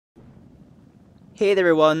Hey there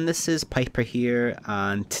everyone, this is Piper here,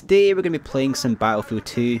 and today we're going to be playing some Battlefield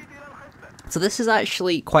 2. So this is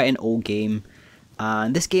actually quite an old game,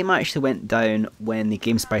 and this game actually went down when the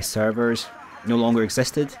GameSpy servers no longer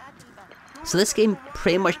existed. So this game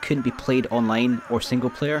pretty much couldn't be played online or single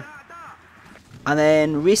player. And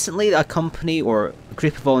then recently a company or a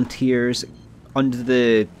group of volunteers under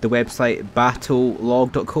the website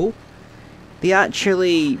battlelog.co, they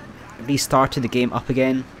actually restarted the game up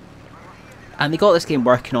again. And they got this game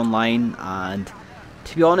working online, and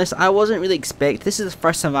to be honest, I wasn't really expecting. This is the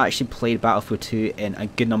first time I've actually played Battlefield 2 in a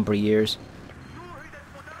good number of years.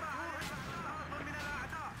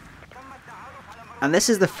 And this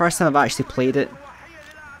is the first time I've actually played it.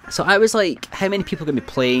 So I was like, how many people are going to be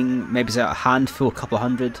playing? Maybe it's a handful, a couple of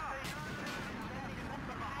hundred.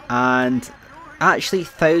 And actually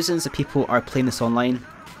thousands of people are playing this online.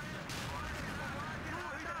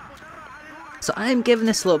 So I'm giving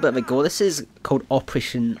this a little bit of a go. This is called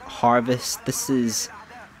Operation Harvest. This is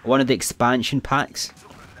one of the expansion packs.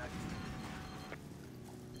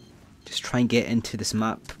 Just try and get into this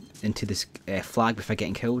map, into this flag before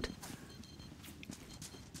getting killed.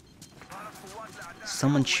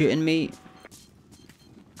 Someone shooting me.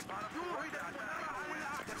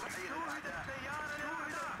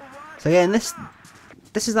 So again, this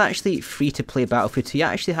is actually free to play Battlefield 2. You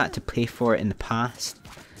actually had to pay for it in the past.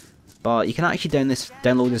 But you can actually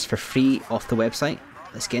download this for free off the website.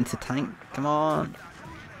 Let's get into the tank. Come on.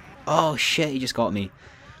 Oh shit, he just got me.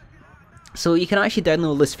 So you can actually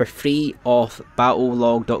download this for free off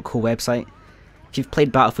battlelog.co website. If you've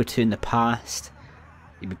played Battlefield 2 in the past,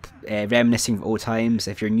 you'll be reminiscing of old times.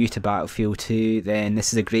 If you're new to Battlefield 2, then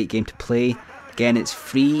this is a great game to play. Again, it's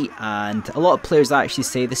free, and a lot of players actually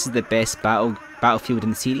say this is the best Battlefield in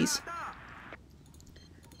the series.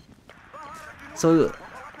 So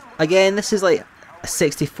again, this is like a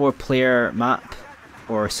 64 player map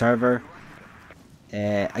or server.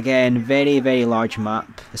 Again, very large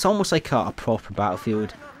map. It's almost like a proper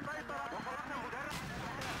Battlefield.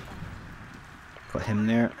 Got him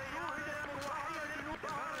there.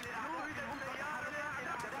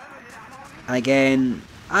 And again,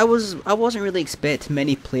 I wasn't really expecting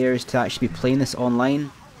many players to actually be playing this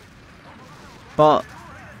online, but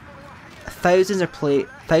thousands of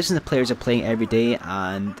players are playing every day,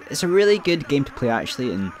 and it's a really good game to play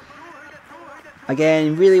actually. And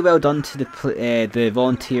again, really well done to the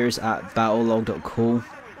volunteers at battlelog.co.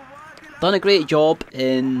 Done a great job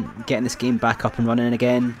in getting this game back up and running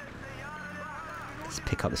again. Let's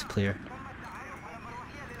pick up this player.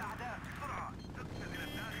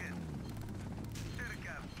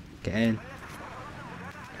 Get in.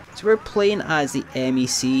 So we're playing as the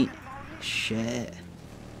MEC. Shit.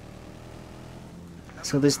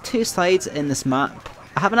 So there's two sides in this map.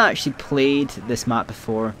 I haven't actually played this map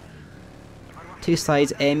before. Two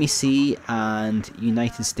sides, MEC and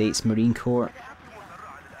United States Marine Corps.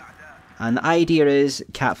 And the idea is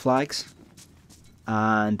cat flags.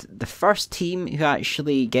 And the first team who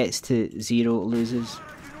actually gets to 0 loses.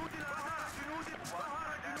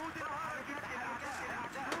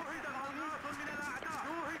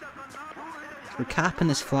 So we're capping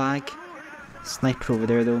this flag. Sniper over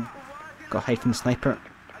there though. Got to hide from the sniper.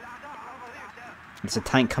 There's a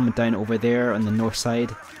tank coming down over there on the north side.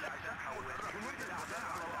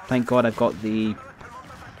 Thank God I've got the...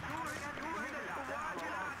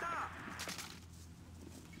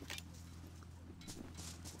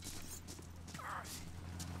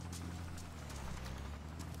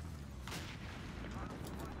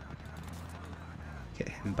 Get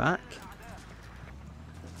him back.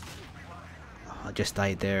 Oh, I just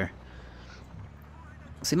died there.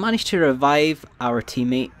 So we managed to revive our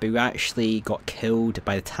teammate, but we actually got killed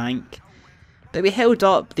by the tank. But we held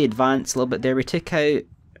up the advance a little bit there. We took out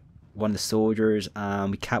one of the soldiers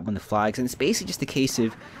and we capped one of the flags. And it's basically just a case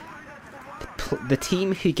of the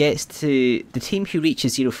team who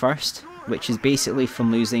reaches 0 first, which is basically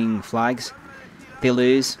from losing flags, they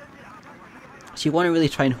lose. So you want to really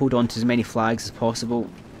try and hold on to as many flags as possible.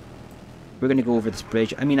 We're going to go over this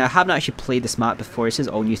bridge. I mean, I haven't actually played this map before. This is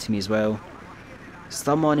all new to me as well.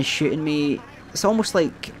 Someone is shooting me. It's almost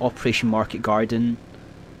like Operation Market Garden.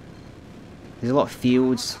 There's a lot of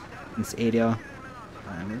fields in this area.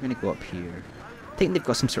 And we're going to go up here. I think they've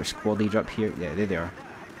got some sort of squad leader up here. Yeah, there they are.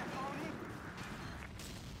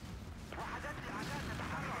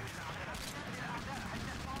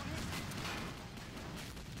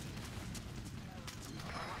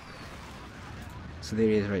 So there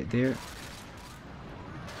he is right there.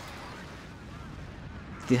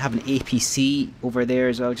 They have an APC over there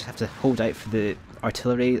as well. Just have to hold out for the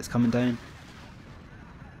artillery that's coming down.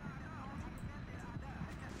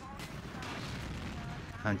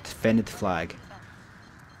 and defended the flag.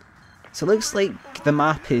 So it looks like the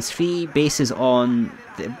map is 3 bases on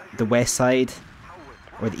the west side,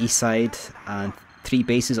 or the east side, and 3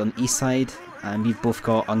 bases on the east side, and we've both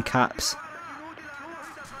got uncaps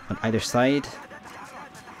on either side.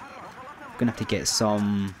 I'm gonna have to get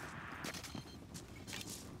some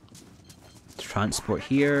transport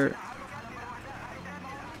here,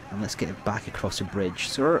 and let's get it back across the bridge.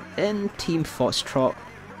 So we're in Team Foxtrot.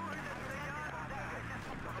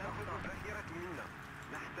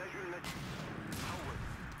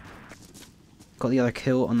 Got the other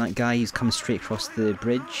kill on that guy, he's coming straight across the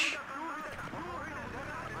bridge.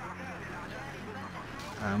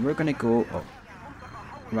 And we're gonna go... oh,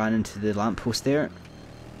 ran into the lamppost there.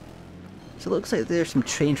 So it looks like there's some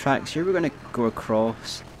train tracks here. We're gonna go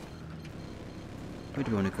across. Where do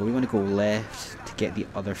we want to go? We want to go left to get the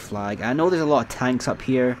other flag. I know there's a lot of tanks up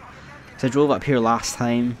here, so I drove up here last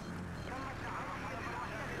time.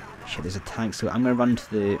 Shit, there's a tank, so I'm gonna run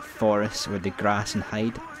to the forest or the grass and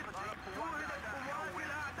hide.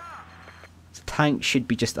 Tank should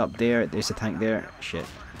be just up there. There's a tank there. Shit.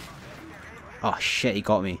 Oh shit, he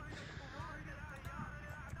got me.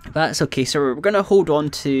 But that's okay. So we're gonna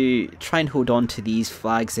try and hold on to these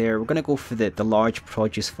flags there. We're gonna go for the large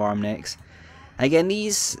produce farm next. Again,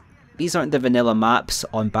 these aren't the vanilla maps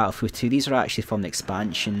on Battlefield 2. These are actually from the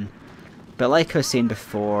expansion. But like I was saying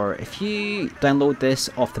before, if you download this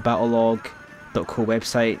off the battlelog.co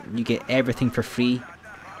website, you get everything for free.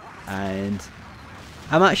 And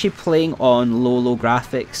I'm actually playing on low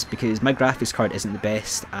graphics because my graphics card isn't the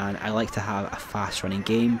best and I like to have a fast running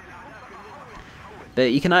game.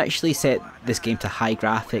 But you can actually set this game to high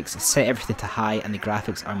graphics, set everything to high, and the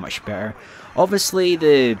graphics are much better. Obviously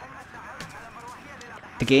the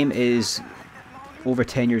game is over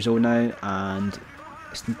 10 years old now and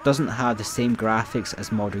it doesn't have the same graphics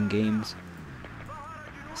as modern games.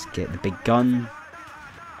 Let's get the big gun.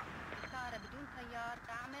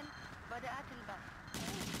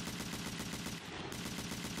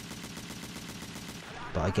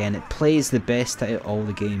 But again, it plays the best out of all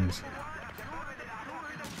the games.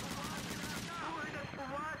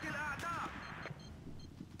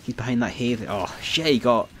 He's behind that hay. Oh shit! He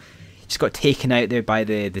just got taken out there by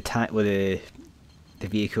the tank with the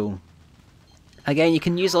vehicle. Again, you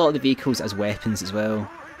can use a lot of the vehicles as weapons as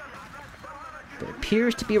well. But it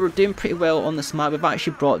appears to be we're doing pretty well on this map. We've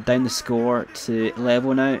actually brought down the score to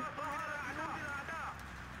level now.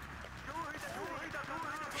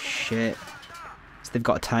 Shit. They've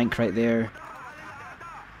got a tank right there.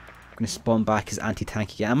 I'm going to spawn back as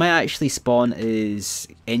anti-tank again. I might actually spawn as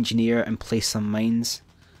engineer and place some mines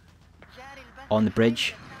on the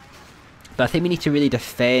bridge. But I think we need to really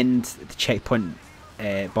defend the checkpoint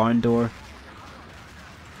barn door.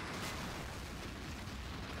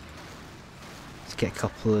 Let's get a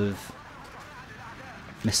couple of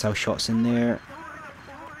missile shots in there.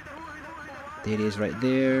 There he is right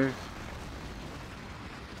there.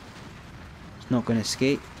 Not going to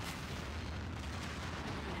escape.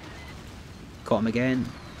 Caught him again.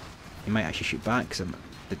 He might actually shoot back because I'm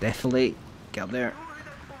the defilate. Get up there.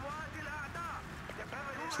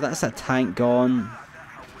 So that's that tank gone.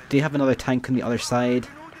 Do you have another tank on the other side?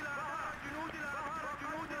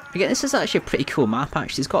 Again, this is actually a pretty cool map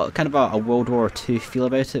actually. It's got kind of a World War II feel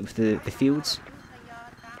about it with the fields.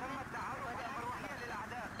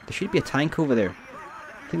 There should be a tank over there.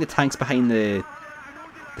 I think the tank's behind the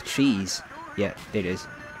trees. Yeah, there it is.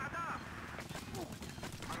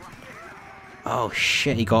 Oh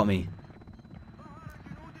shit, he got me.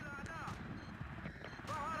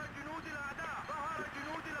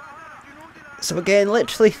 So again,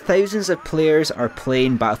 literally thousands of players are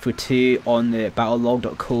playing Battlefield 2 on the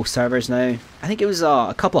battlelog.co servers now. I think it was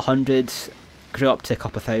a couple of hundred, grew up to a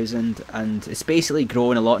couple of thousand, and it's basically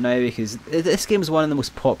growing a lot now because this game is one of the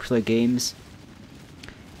most popular games.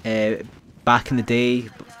 Back in the day,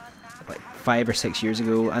 5 or 6 years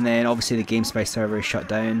ago, and then obviously the GameSpy server is shut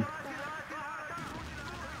down.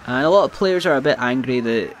 And a lot of players are a bit angry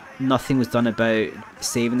that nothing was done about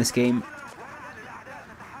saving this game.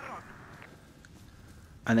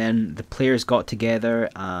 And then the players got together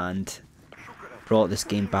and brought this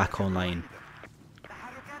game back online.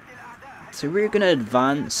 So we're going to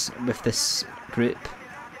advance with this group.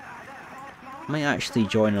 I might actually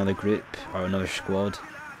join another group or another squad.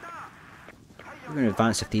 We're going to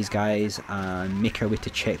advance with these guys and make our way to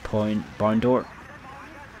checkpoint barn door.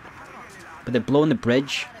 But they're blowing the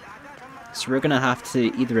bridge, so we're going to have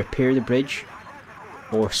to either repair the bridge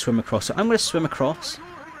or swim across. So I'm going to swim across.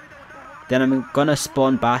 Then I'm going to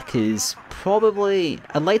spawn back as probably...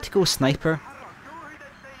 I'd like to go sniper,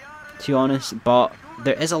 to be honest, but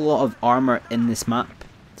there is a lot of armour in this map.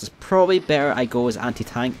 So it's probably better I go as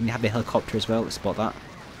anti-tank, and you have the helicopter as well, let's spot that.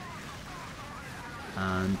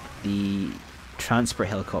 And the transport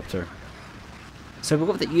helicopter. So we've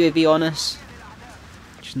got the UAV on us,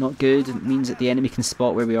 which is not good. It means that the enemy can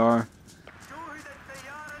spot where we are.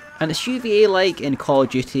 And it's UVA-like in Call of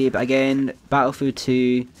Duty, but again, Battlefield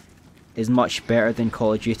 2 is much better than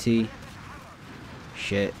Call of Duty.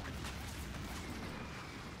 Shit.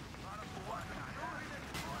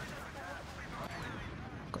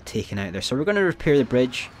 Got taken out there. So we're going to repair the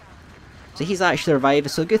bridge. So he's actually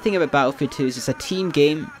revived. So the good thing about Battlefield 2 is it's a team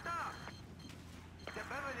game.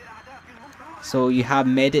 So you have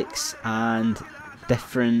medics and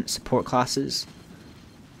different support classes.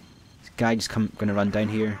 This guy just going to run down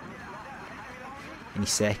here any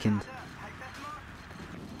second.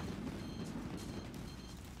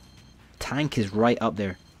 Tank is right up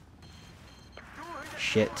there.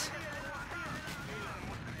 Shit.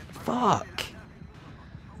 Fuck.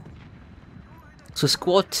 So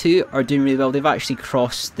squad 2 are doing really well. They've actually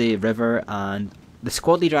crossed the river and the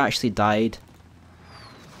squad leader actually died.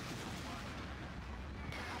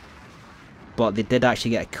 But they did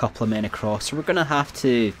actually get a couple of men across. So we are gonna have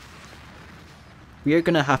to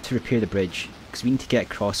repair the bridge because we need to get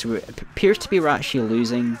across. So it appears to be we're actually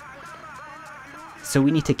losing. So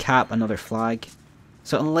we need to cap another flag.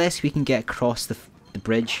 So unless we can get across the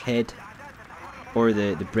bridge head or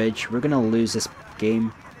the bridge, we're gonna lose this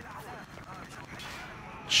game.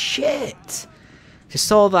 Shit! Just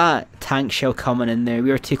saw that tank shell coming in there.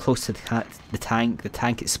 We were too close to the tank. The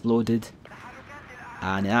tank exploded.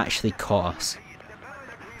 And it actually caught us.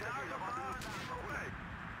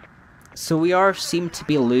 So we seem to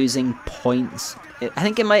be losing points. I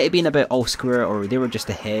think it might have been about all square, or they were just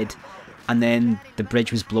ahead. And then the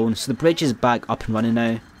bridge was blown. So the bridge is back up and running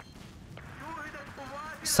now.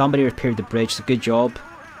 Somebody repaired the bridge, so good job.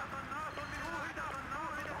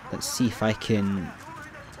 Let's see if I can...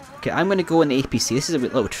 Okay, I'm going to go in the APC. This is a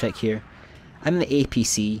little trick here. I'm in the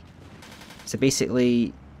APC. So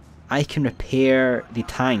basically, I can repair the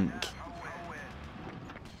tank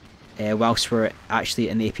whilst we're actually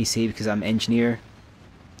in the APC because I'm engineer.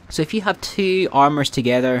 So if you have two armors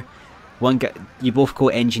together, you both go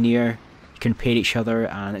engineer, you can repair each other,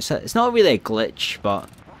 and it's not really a glitch, but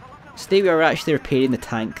today we are actually repairing the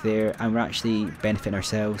tank there, and we're actually benefiting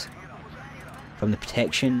ourselves from the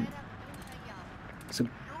protection. So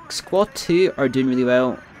squad 2 are doing really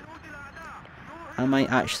well. I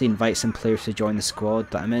might actually invite some players to join the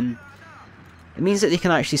squad that I'm in. It means that they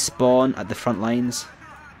can actually spawn at the front lines.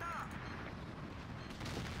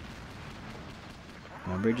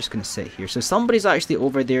 Oh, we're just going to sit here. So somebody's actually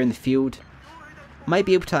over there in the field. Might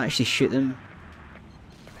be able to actually shoot them.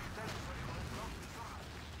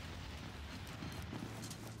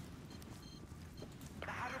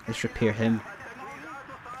 Let's repair him.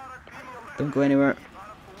 Don't go anywhere.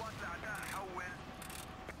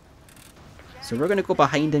 So we're going to go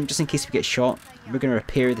behind him just in case we get shot. We're going to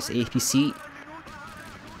repair this APC.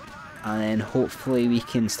 And then hopefully we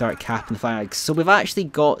can start capping the flags. So we've actually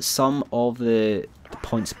got some of the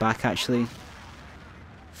points back actually.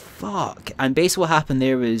 Fuck. And basically what happened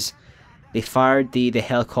there was they fired the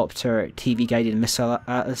helicopter TV guided missile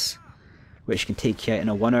at us, which can take you out in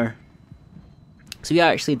a winner. So we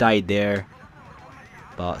actually died there.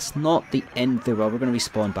 But it's not the end of the world. We're going to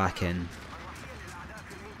respawn back in.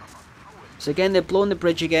 So again, they've blown the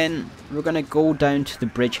bridge again. We're going to go down to the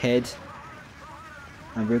bridge head.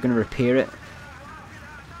 And we're going to repair it.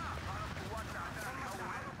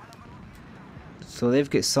 So they've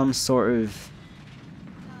got some sort of...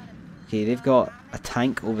 Okay, they've got a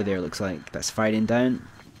tank over there, looks like, that's firing down.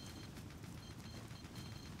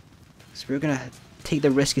 So we're going to take the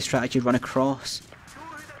risky strategy, run across.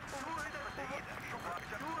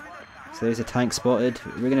 So there's a tank spotted.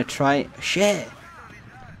 We're going to try... Shit!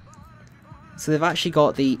 So they've actually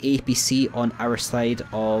got the APC on our side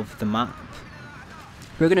of the map.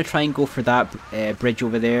 We're going to try and go for that bridge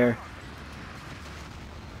over there.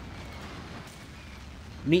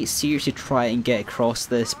 We need to seriously try and get across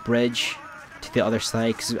this bridge to the other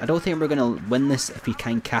side, because I don't think we're going to win this if we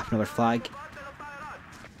can't cap another flag.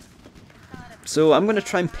 So I'm going to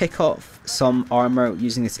try and pick up some armor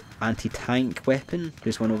using this anti-tank weapon.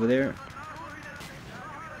 There's one over there.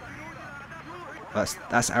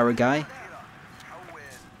 That's our guy.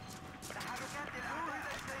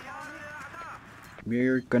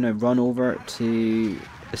 We're gonna run over to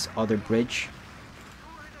this other bridge.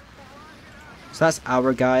 So that's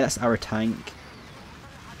our guy, that's our tank.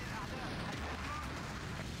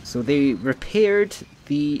 So they repaired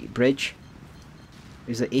the bridge.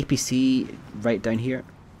 There's an APC right down here.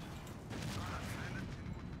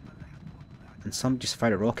 And some just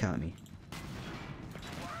fired a rocket at me.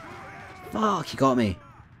 Fuck, he got me.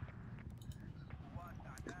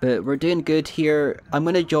 But we're doing good here. I'm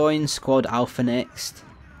going to join Squad Alpha next.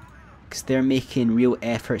 Because they're making real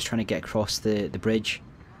efforts trying to get across the bridge.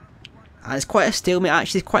 And it's quite a stalemate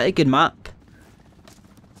actually, it's quite a good map.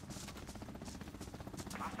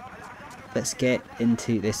 Let's get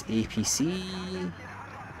into this APC.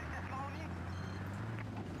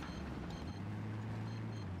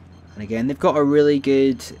 And again, they've got a really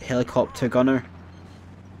good helicopter gunner.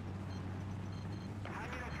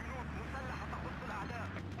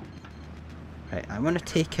 Right, I want to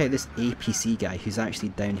take out this APC guy who's actually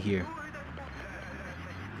down here.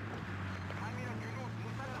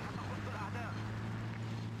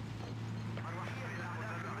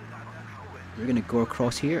 We're going to go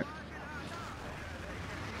across here.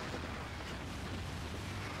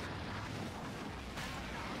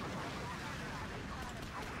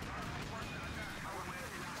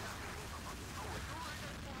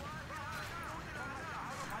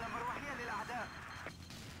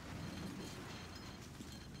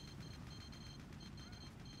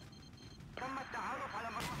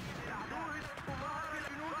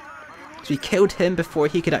 So we killed him before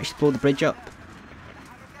he could actually blow the bridge up.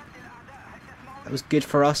 That was good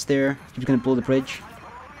for us there. He was going to blow the bridge.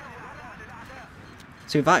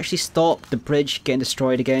 So we've actually stopped the bridge getting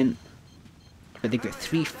destroyed again. But they've got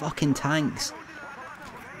 3 fucking tanks.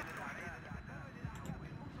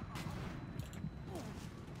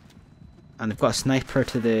 And they've got a sniper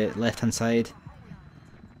to the left hand side.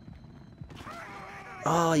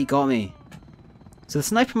 Oh, he got me. So the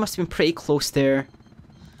sniper must have been pretty close there.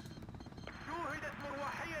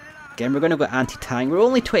 Again, we're going to go anti-tank. We're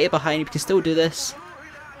only 20 behind, we can still do this.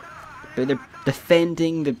 But they're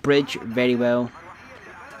defending the bridge very well.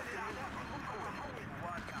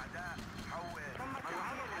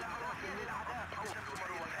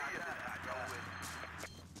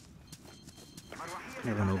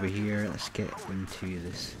 Everyone over here, let's get into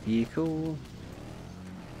this vehicle.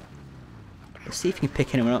 Let's see if we can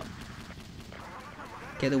pick anyone up.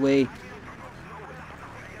 Get away.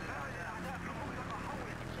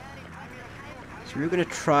 So we're going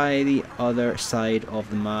to try the other side of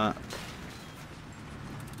the map.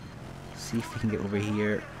 See if we can get over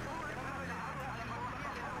here.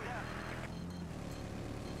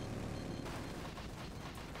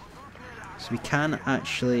 So we can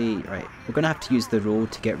actually... Right, we're going to have to use the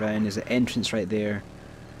road to get round. There's an entrance right there.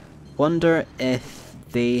 Wonder if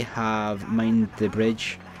they have mined the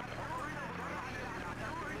bridge.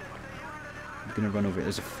 I'm going to run over it.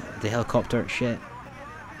 There's the helicopter. Shit.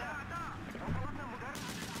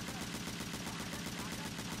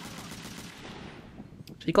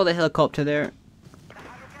 So you got the helicopter there.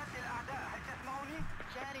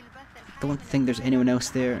 Don't think there's anyone else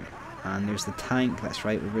there. And there's the tank that's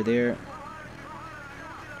right over there.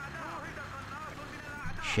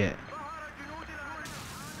 Shit.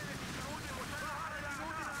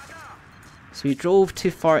 So we drove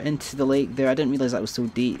too far into the lake there. I didn't realise that was so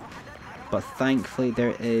deep. But thankfully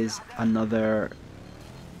there is another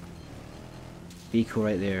vehicle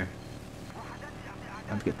right there.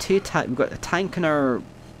 And we've got we've got a tank on our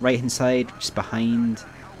right hand side, just behind.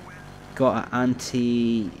 Got an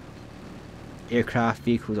anti-aircraft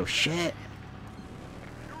vehicles. Oh shit!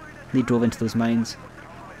 They drove into those mines.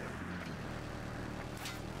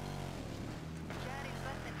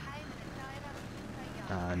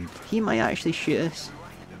 And he might actually shoot us.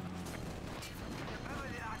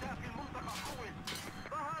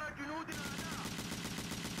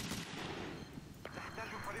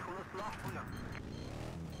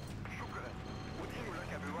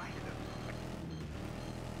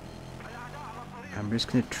 And we're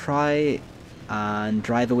just going to try and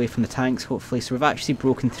drive away from the tanks, hopefully. So we've actually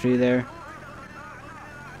broken through there.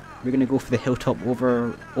 We're going to go for the hilltop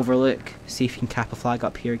overlook, see if we can cap a flag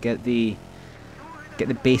up here, get the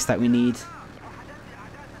base that we need.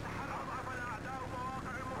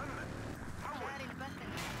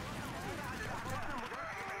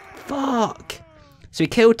 Fuck! So we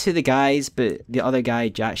killed 2 of the guys, but the other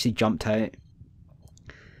guy actually jumped out.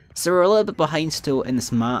 So we're a little bit behind still in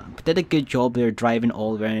this map. Did a good job there driving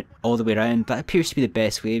all the way around. That appears to be the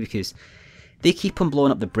best way because they keep on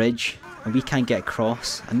blowing up the bridge and we can't get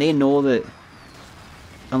across. And they know that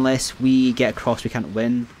unless we get across we can't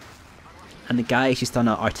win. And the guy's just done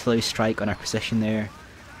an artillery strike on our position there.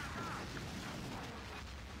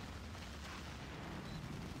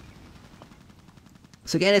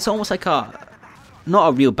 So again, it's almost like not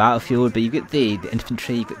a real battlefield, but you've got the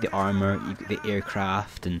infantry, you've got the armour, you've got the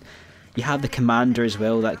aircraft, and you have the commander as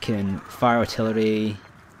well that can fire artillery,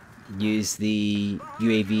 use the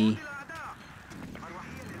UAV.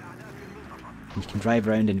 You can drive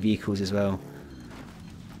around in vehicles as well.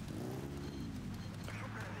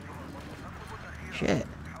 Shit.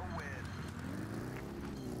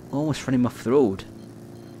 Almost running off the road.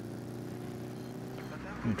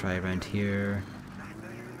 I'm gonna drive around here.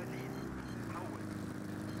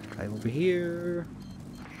 Drive over here.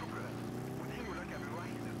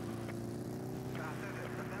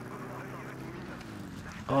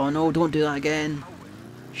 Oh no, don't do that again.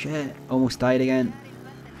 Shit, almost died again.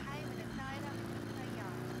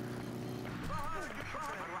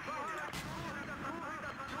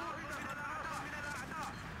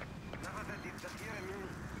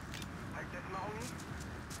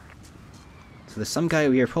 So there's some guy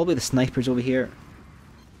over here, probably the snipers over here.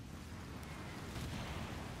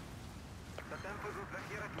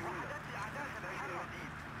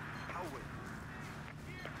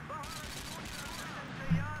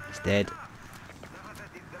 He's dead.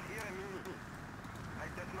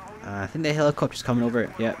 I think the helicopter's coming over.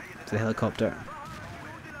 Yep, it's the helicopter.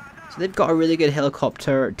 So they've got a really good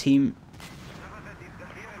helicopter team.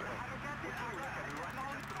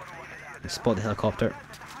 Let's spot the helicopter.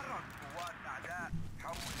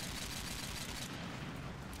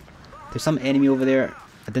 There's some enemy over there.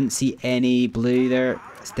 I didn't see any blue there.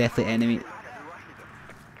 It's definitely enemy.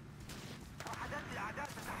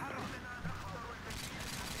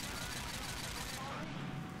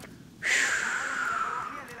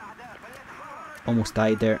 Almost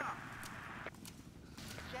died there.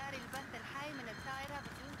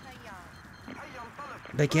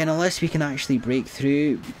 But again, unless we can actually break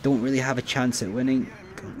through, we don't really have a chance at winning.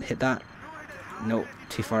 Hit that. Nope,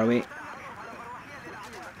 too far away.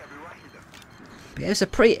 But yeah, it's a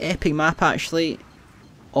pretty epic map actually.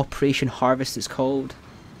 Operation Harvest it's called.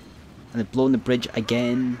 And they've blown the bridge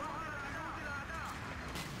again.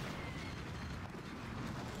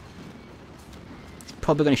 It's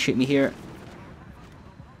probably going to shoot me here.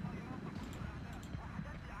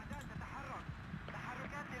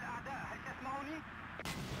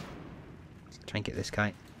 Try and get this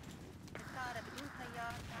guy.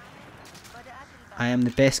 I am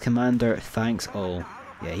the best commander, thanks all.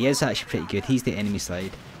 Yeah, he is actually pretty good. He's the enemy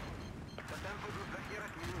side.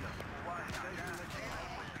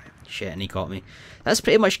 Shit, and he got me. That's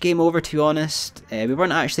pretty much game over, to be honest. We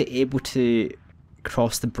weren't actually able to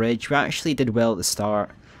cross the bridge. We actually did well at the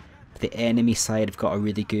start. The enemy side have got a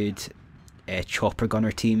really good chopper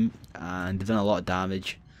gunner team, and they've done a lot of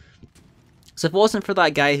damage. So if it wasn't for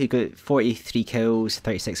that guy who got 43 kills,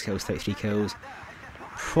 36 kills, 33 kills,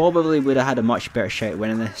 probably would have had a much better shot at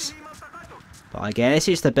winning this. But again, it's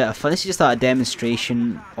just a bit of fun. This is just a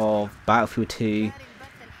demonstration of Battlefield 2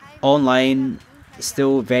 online.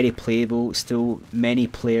 Still very playable. Still many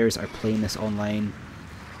players are playing this online.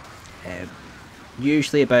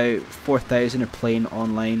 Usually about 4,000 are playing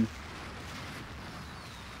online.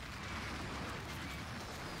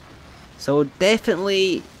 So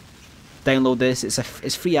definitely download this.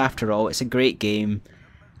 It's free after all. It's a great game.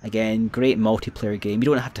 Again, great multiplayer game. You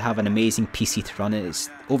don't have to have an amazing PC to run it. It's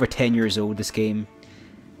over 10 years old, this game.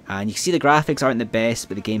 And you can see the graphics aren't the best,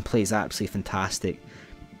 but the gameplay is absolutely fantastic.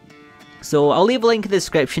 So I'll leave a link in the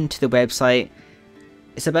description to the website.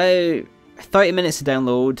 It's about 30 minutes to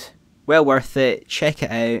download. Well worth it. Check it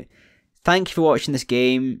out. Thank you for watching this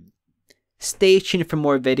game. Stay tuned for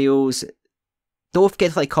more videos. Don't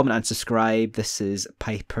forget to like, comment and subscribe. This is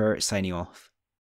Piper signing off.